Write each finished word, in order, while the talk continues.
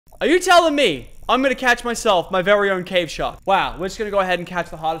Are you telling me I'm gonna catch myself my very own cave shark? Wow, we're just gonna go ahead and catch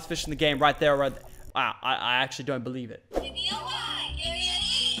the hardest fish in the game right there, right there. Wow, I actually don't believe it. Give me a Y, give me an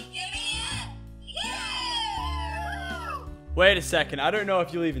E, give me a... Yeah! Wait a second, I don't know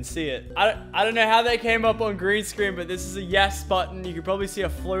if you'll even see it. I don't know how they came up on green screen, but this is a yes button. You can probably see a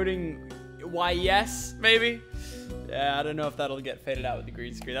floating Y yes, maybe. Yeah, I don't know if that'll get faded out with the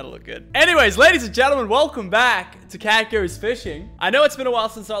green screen. That'll look good. Anyways, ladies and gentlemen, welcome back to Cat Goes Fishing. I know it's been a while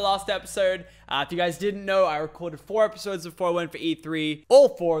since our last episode. If you guys didn't know, I recorded 4 episodes before I went for E3.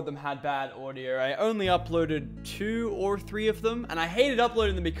 All 4 of them had bad audio. I only uploaded 2 or 3 of them, and I hated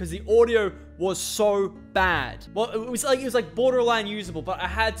uploading them because the audio was so bad. Well, it was like borderline usable, but I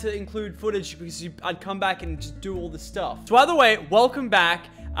had to include footage because I'd come back and just do all this stuff. So either way, welcome back.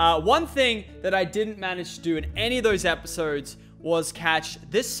 One thing that I didn't manage to do in any of those episodes was catch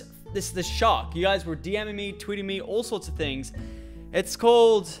this shark. You guys were DMing me, tweeting me, all sorts of things. It's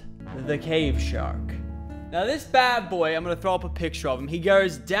called the cave shark. Now this bad boy, I'm gonna throw up a picture of him. He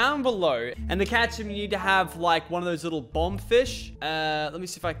goes down below, and to catch him, you need to have like one of those little bomb fish. Let me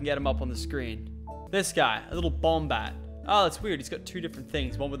see if I can get him up on the screen. This guy, a little bomb bat. Oh, that's weird. He's got 2 different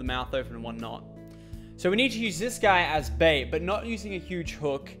things, one with the mouth open and one not. So we need to use this guy as bait, but not using a huge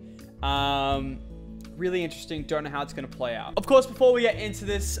hook. Really interesting. Don't know how it's going to play out. Of course, before we get into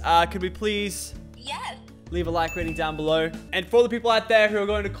this, could we please leave a like rating down below? And for the people out there who are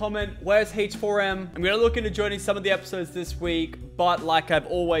going to comment, where's H4M? I'm going to look into joining some of the episodes this week, but like I've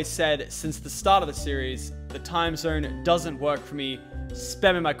always said since the start of the series, the time zone doesn't work for me.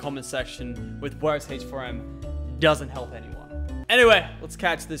 Spamming my comment section with where's H4M doesn't help anyone. Anyway, let's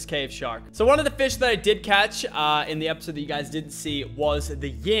catch this cave shark. So one of the fish that I did catch in the episode that you guys didn't see was the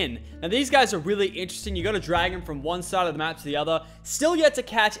yin. Now these guys are really interesting. You got to drag them from one side of the map to the other. Still yet to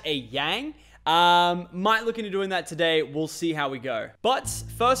catch a yang. Might look into doing that today. We'll see how we go. But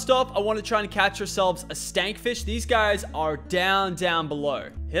first off, I want to try and catch ourselves a stankfish. These guys are down below.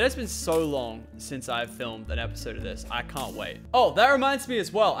 It has been so long since I've filmed an episode of this. I can't wait. Oh, that reminds me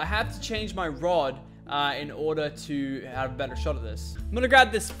as well. I have to change my rod in order to have a better shot at this. I'm gonna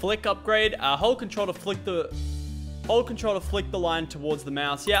grab this flick upgrade. Hold control to flick the line towards the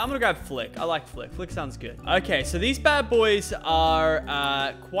mouse. Yeah, I'm gonna grab flick. I like flick. Flick sounds good. Okay, so these bad boys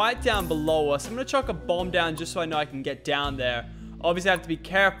are quite down below us. I'm gonna chuck a bomb down just so I know I can get down there. Obviously, I have to be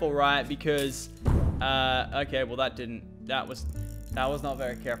careful, right? Because okay, well that was not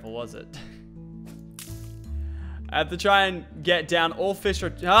very careful, was it? I have to try and get down. All fish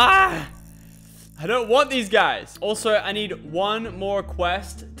are I don't want these guys. Also, I need one more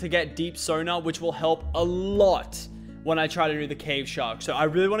quest to get deep sonar, which will help a lot when I try to do the cave shark. So I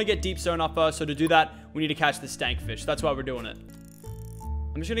really want to get deep sonar first. So to do that, we need to catch the stankfish. That's why we're doing it.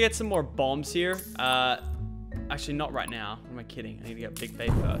 I'm just gonna get some more bombs here. Actually, not right now. What am I kidding? I need to get big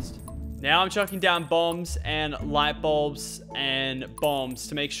bait first. Now I'm chucking down bombs and light bulbs and bombs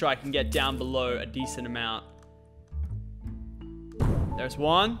to make sure I can get down below a decent amount. There's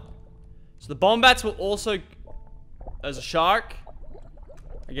one. So the bomb bats will also... There's a shark.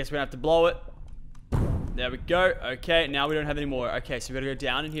 I guess we're gonna have to blow it. There we go. Okay, now we don't have any more. Okay, so we gotta go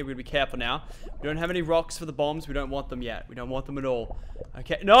down in here. We're gonna be careful now. We don't have any rocks for the bombs. We don't want them yet. We don't want them at all.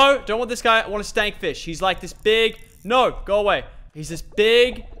 Okay, no! Don't want this guy. I want a stankfish. He's like this big... No! Go away. He's this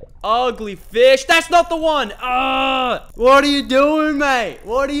big, ugly fish. That's not the one! Ah! What are you doing, mate?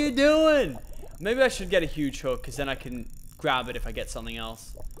 What are you doing? Maybe I should get a huge hook, because then I can grab it if I get something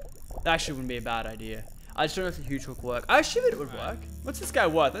else. That actually wouldn't be a bad idea. I just don't know if the huge hook work. I assume it would work. What's this guy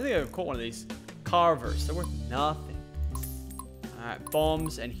worth? I think I've caught one of these carvers. They're worth nothing. Alright,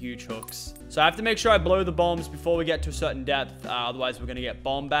 bombs and huge hooks. So I have to make sure I blow the bombs before we get to a certain depth. Otherwise, we're going to get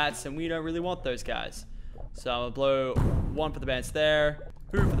bomb bats, and we don't really want those guys. So I'm going to blow 1 for the bants there,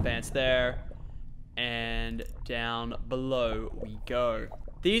 2 for the bants there, and down below we go.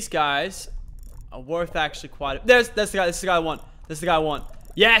 These guys are worth actually quite a... That's the guy. This is the guy I want. This is the guy I want.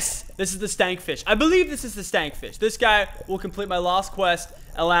 Yes, this is the stankfish. I believe this is the stankfish. This guy will complete my last quest,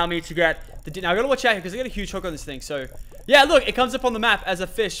 allow me to get the... Now, I gotta watch out here because I got a huge hook on this thing. So, yeah, look, it comes up on the map as a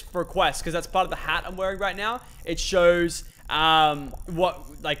fish for a quest because that's part of the hat I'm wearing right now. It shows,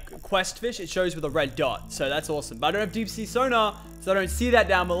 quest fish. It shows with a red dot. So, that's awesome. But I don't have deep sea sonar, so I don't see that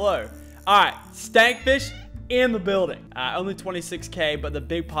down below. All right, stankfish in the building. Only 26K, but the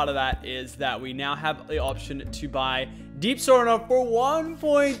big part of that is that we now have the option to buy deep sonar for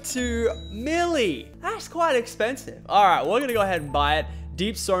 1.2 milli. That's quite expensive. All right, we're gonna go ahead and buy it.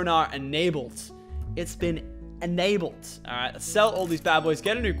 Deep sonar enabled. It's been enabled. All right, let's sell all these bad boys.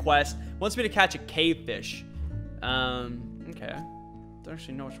 Get a new quest. Wants me to catch a cave fish. Okay. Don't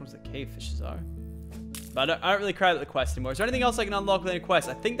actually know which ones the cave fishes are. But I don't really care about the quest anymore. Is there anything else I can unlock with any quest?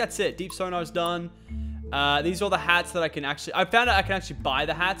 I think that's it. Deep sonar's done. These are all the hats that I can actually... I found out I can actually buy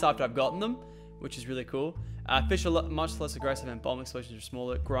the hats after I've gotten them, which is really cool. Fish are much less aggressive and bomb explosions are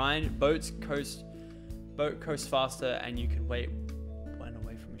smaller. Grind. Boat coast faster and you can wait when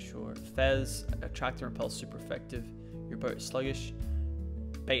away from shore. Fez. Attract and repel super effective. Your boat is sluggish.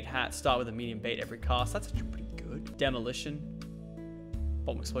 Bait hat. Start with a medium bait every cast. That's actually pretty good. Demolition.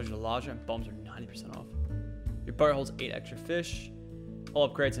 Bomb explosions are larger and bombs are 90% off. Your boat holds 8 extra fish. All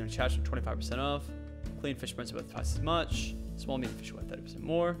upgrades and attachments are 25% off. Clean fish bones are worth twice as much. Small medium fish are worth 30%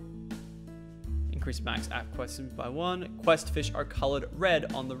 more. Increase max app quests by 1. Quest fish are colored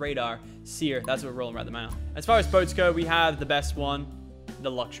red on the radar. Sear, that's what we're rolling right now. As far as boats go, we have the best one, the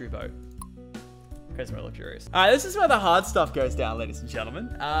luxury boat. Because we're luxurious. Alright, this is where the hard stuff goes down, ladies and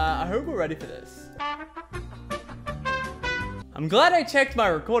gentlemen. I hope we're ready for this. I'm glad I checked my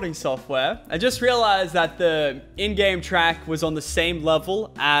recording software. I just realized that the in-game track was on the same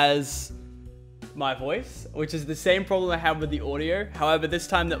level as my voice, which is the same problem I had with the audio. However, this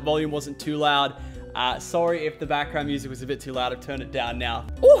time that volume wasn't too loud. Sorry if the background music was a bit too loud. I've turned it down now.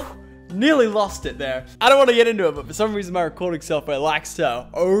 Ooh, nearly lost it there. I don't want to get into it, but for some reason my recording software likes to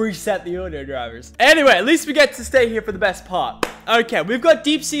reset the audio drivers. Anyway, at least we get to stay here for the best part. Okay, we've got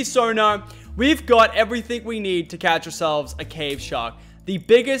deep sea sonar. We've got everything we need to catch ourselves a cave shark. The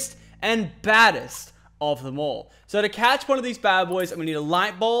biggest and baddest of them all. So to catch one of these bad boys, I'm gonna need a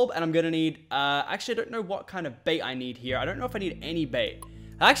light bulb, and I'm gonna need, actually I don't know what kind of bait I need here. I don't know if I need any bait.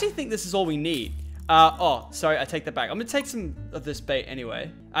 I actually think this is all we need. Oh, sorry, I take that back. I'm gonna take some of this bait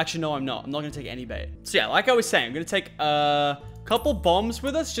anyway. Actually, no, I'm not. I'm not gonna take any bait. So yeah, like I was saying, I'm gonna take a couple bombs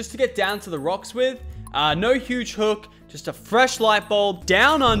with us just to get down to the rocks with. No huge hook, just a fresh light bulb.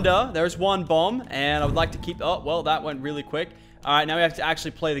 Down under, there's one bomb, and I would like to keep, oh, well, that went really quick. All right, now we have to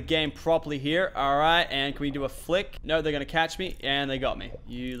actually play the game properly here. All right, and can we do a flick? No, they're gonna catch me, and they got me.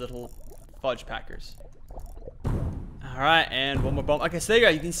 You little fudge packers. All right, and one more bomb. Okay, so there you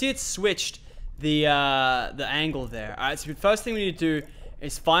go. You can see it's switched the angle there. All right, so the first thing we need to do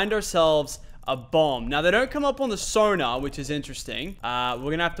is find ourselves a bomb. Now, they don't come up on the sonar, which is interesting. We're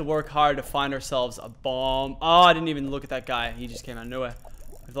gonna have to work hard to find ourselves a bomb. Oh, I didn't even look at that guy. He just came out of nowhere.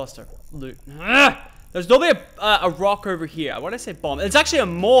 We've lost our loot. There's normally a rock over here. Why did I say bomb? There's actually a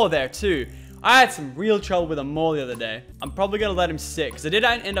mole there, too. I had some real trouble with a mole the other day. I'm probably gonna let him sit, because I did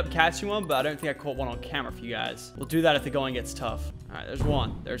end up catching one, but I don't think I caught one on camera for you guys. We'll do that if the going gets tough. All right, there's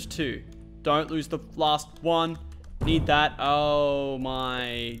one. There's two. Don't lose the last one. Need that. Oh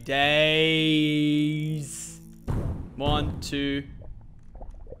my days. 1, 2,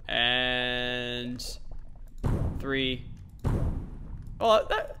 and 3. Oh, I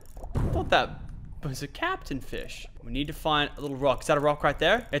thought that was a captain fish. We need to find a little rock. Is that a rock right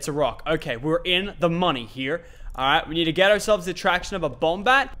there? It's a rock. Okay, we're in the money here. All right, we need to get ourselves the attraction of a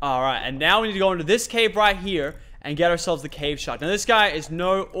bombat. All right, and now we need to go into this cave right here and get ourselves the cave shark. Now, this guy is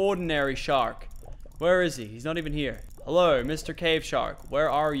no ordinary shark. Where is he? He's not even here. Hello, Mr. Cave Shark. Where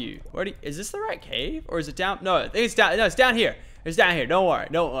are you? Is this the right cave? Or is it down? No, I think it's down. No, it's down here. It's down here. Don't worry.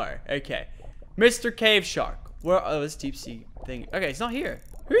 Don't worry. Okay. Mr. Cave Shark. Where? Oh, this deep sea thing. Okay, it's not here.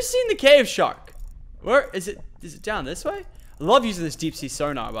 Who's seen the cave shark? Where is it? Is it down this way? I love using this deep sea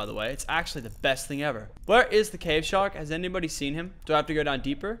sonar, by the way. It's actually the best thing ever. Where is the cave shark? Has anybody seen him? Do I have to go down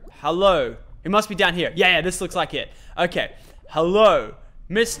deeper? Hello. He must be down here. Yeah, this looks like it. Okay. Hello,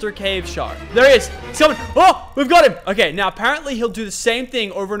 Mr. Cave Shark. There he is. He's coming. Oh, we've got him. Okay, now apparently he'll do the same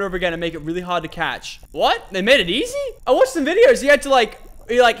thing over and over again and make it really hard to catch. What? They made it easy? I watched some videos. He had to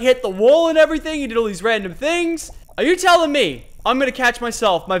he hit the wall and everything. He did all these random things. Are you telling me I'm gonna catch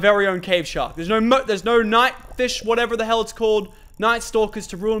myself my very own cave shark? There's no night fish, whatever the hell it's called, night stalkers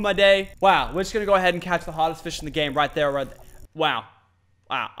to ruin my day. Wow, we're just gonna go ahead and catch the hardest fish in the game right there. Wow.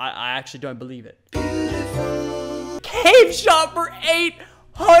 Wow, I actually don't believe it. Cave shark for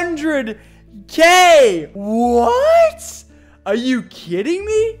 800K. What? Are you kidding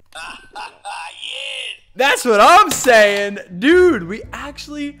me? Yeah. That's what I'm saying. Dude, we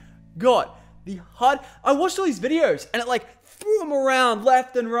actually got the hard. I watched all these videos and it threw them around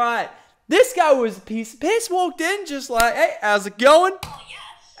left and right. This guy was a piece of piss, walked in just like, hey, how's it going? Oh, yes.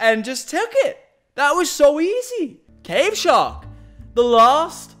 And just took it. That was so easy. Cave shark. The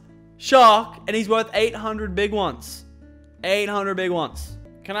last shark, and he's worth 800 big ones. 800 big ones.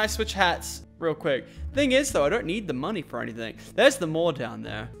 Can I switch hats real quick? Thing is, though, I don't need the money for anything. There's the moor down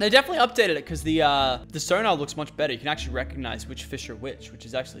there. They definitely updated it because the sonar looks much better. You can actually recognize which fish are which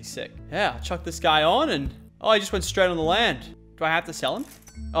is actually sick. Yeah, I'll chuck this guy on, and oh, he just went straight on the land. Do I have to sell him?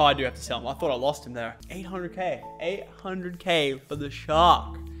 Oh, I do have to sell him. I thought I lost him there. 800K. 800K for the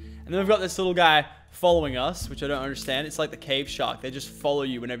shark. And then we've got this little guy following us, which I don't understand. It's like the cave shark. They just follow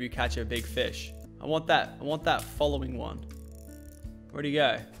you whenever you catch a big fish. I want that following one. Where'd he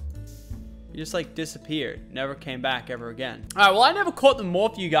go? He just like disappeared. Never came back ever again. All right, well, I never caught them more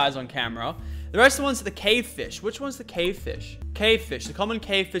for you guys on camera. The rest of the ones are the cave fish. Which one's the cave fish? Cave fish. The common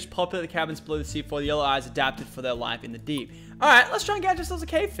cave fish populate the cabins below the sea for the yellow eyes adapted for their life in the deep. All right, let's try and catch ourselves a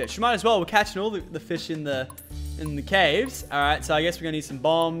cave fish. We might as well. We're catching all the fish in the caves. All right, so I guess we're gonna need some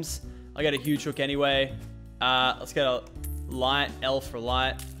bombs. I got a huge hook anyway. Let's get a light, L for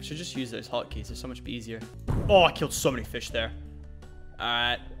light. I should just use those hotkeys. They're so much easier. Oh, I killed so many fish there. All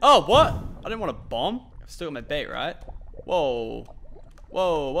right. Oh, what? I didn't want a bomb. I've still got my bait, right? Whoa.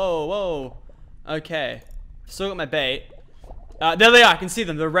 Whoa, whoa, whoa. Okay. Still got my bait. There they are. I can see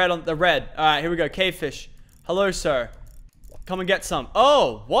them. They're red. All right, here we go. Cave fish. Hello, sir. Come and get some.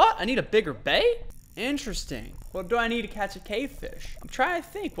 Oh, what? I need a bigger bait? Interesting. What do I need to catch a cave fish? I'm trying to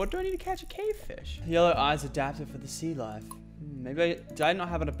think. What do I need to catch a cave fish? Yellow eyes adapted for the sea life. Maybe did I not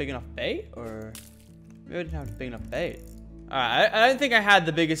have a big enough bait? Or maybe I didn't have a big enough bait. Alright, I don't think I had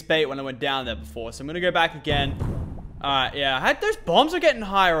the biggest bait when I went down there before, so I'm gonna go back again. Alright, yeah, those bombs are getting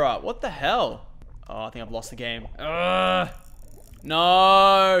higher up. What the hell? Oh, I think I've lost the game. Ugh.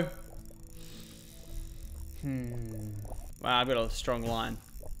 No. Wow, I've got a strong line.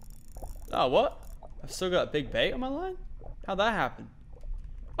 Oh, what? I've still got a big bait on my line? How'd that happen?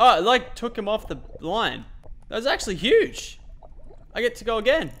 Oh, it like took him off the line. That was actually huge. I get to go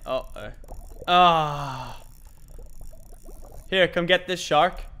again. Uh-oh. Ah. Here, come get this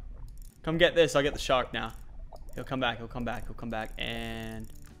shark. Come get this. I'll get the shark now. He'll come back. He'll come back. He'll come back. And...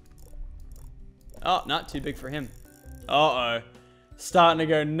 oh, not too big for him. Uh-oh. Starting to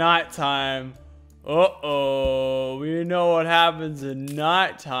go nighttime. Uh-oh. We know what happens at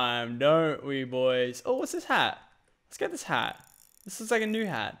nighttime, don't we, boys? Oh, what's this hat? Let's get this hat. This looks like a new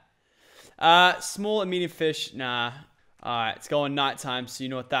hat. Small and medium fish. Nah. Alright, it's going nighttime, so you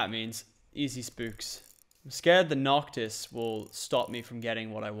know what that means. Easy spooks. I'm scared the Noctis will stop me from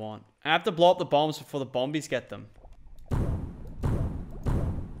getting what I want. I have to blow up the bombs before the bombies get them.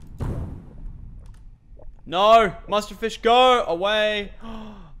 No! Monster fish, go! Away!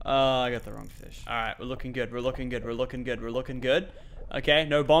 I got the wrong fish. Alright, we're looking good. We're looking good. We're looking good. We're looking good. Okay,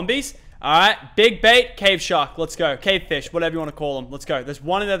 no bombies. Alright, big bait, cave shark. Let's go. Cave fish, whatever you want to call them. Let's go. There's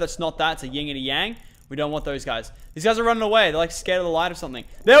one in there that's not that. It's a yin and a yang. We don't want those guys. These guys are running away. They're like scared of the light or something.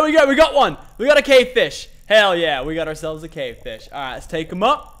 There we go. We got one. We got a cave fish. Hell yeah. We got ourselves a cave fish. All right. Let's take them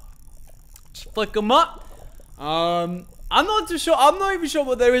up. Just flick them up. I'm not too sure. I'm not even sure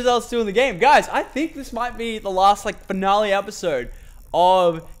what there is else to do in the game. Guys, I think this might be the last like finale episode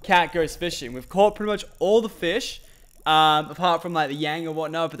of Cat Goes Fishing. We've caught pretty much all the fish. Apart from like the yang and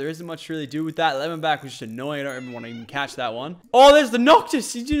whatnot, but there isn't much to really do with that. Lemonback was just annoying. I don't even want to even catch that one. Oh, there's the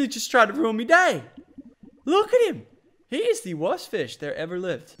Noctis. He just tried to ruin me day. Look at him. He is the worst fish there ever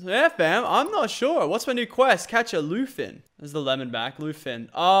lived. Yeah, fam. I'm not sure. What's my new quest? Catch a Lufin. There's the Lemonback. Lufin.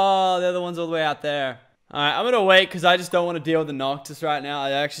 Oh, they're the ones all the way out there. Alright, I'm gonna wait because I just don't want to deal with the Noctis right now.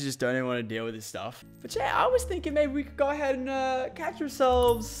 I actually just don't even want to deal with this stuff. But yeah, I was thinking maybe we could go ahead and catch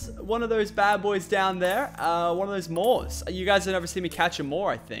ourselves one of those bad boys down there. One of those moors. You guys have never seen me catch a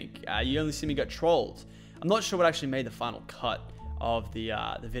moor, I think. You only see me get trolled. I'm not sure what actually made the final cut of the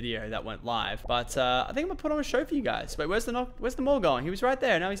video that went live, but I think I'm gonna put on a show for you guys. Wait, where's the moor going? He was right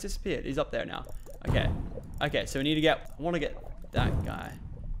there. Now he's disappeared. He's up there now. Okay, so we need to get, I want to get that guy.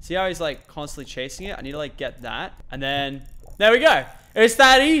 See how he's like constantly chasing it? I need to like get that, and then there we go. It's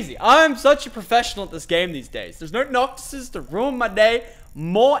that easy. I'm such a professional at this game these days. There's no Noctises to ruin my day.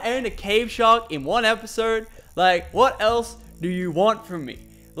 Moor and a cave shark in one episode. Like, what else do you want from me?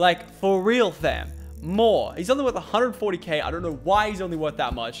 Like, for real, fam. More. He's only worth 140k. I don't know why he's only worth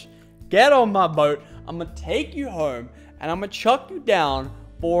that much. Get on my boat. I'm gonna take you home and I'm gonna chuck you down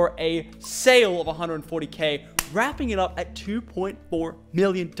for a sale of 140k, wrapping it up at $2.4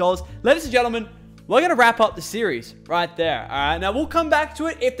 million. Ladies and gentlemen, we're gonna wrap up the series right there. All right, now we'll come back to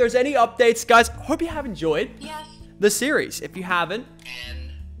it if there's any updates, guys. Hope you have enjoyed the series. If you haven't,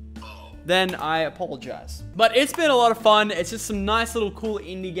 then I apologize. But it's been a lot of fun. It's just some nice little cool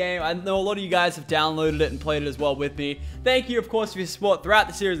indie game. I know a lot of you guys have downloaded it and played it as well with me. Thank you, of course, for your support throughout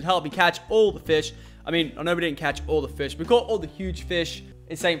the series and helping me catch all the fish. I mean, I know we didn't catch all the fish. We caught all the huge fish.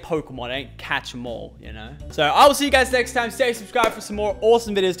 This ain't Pokemon. It ain't catch them all, you know? So I will see you guys next time. Stay subscribed for some more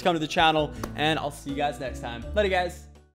awesome videos to come to the channel. And I'll see you guys next time. Later, guys.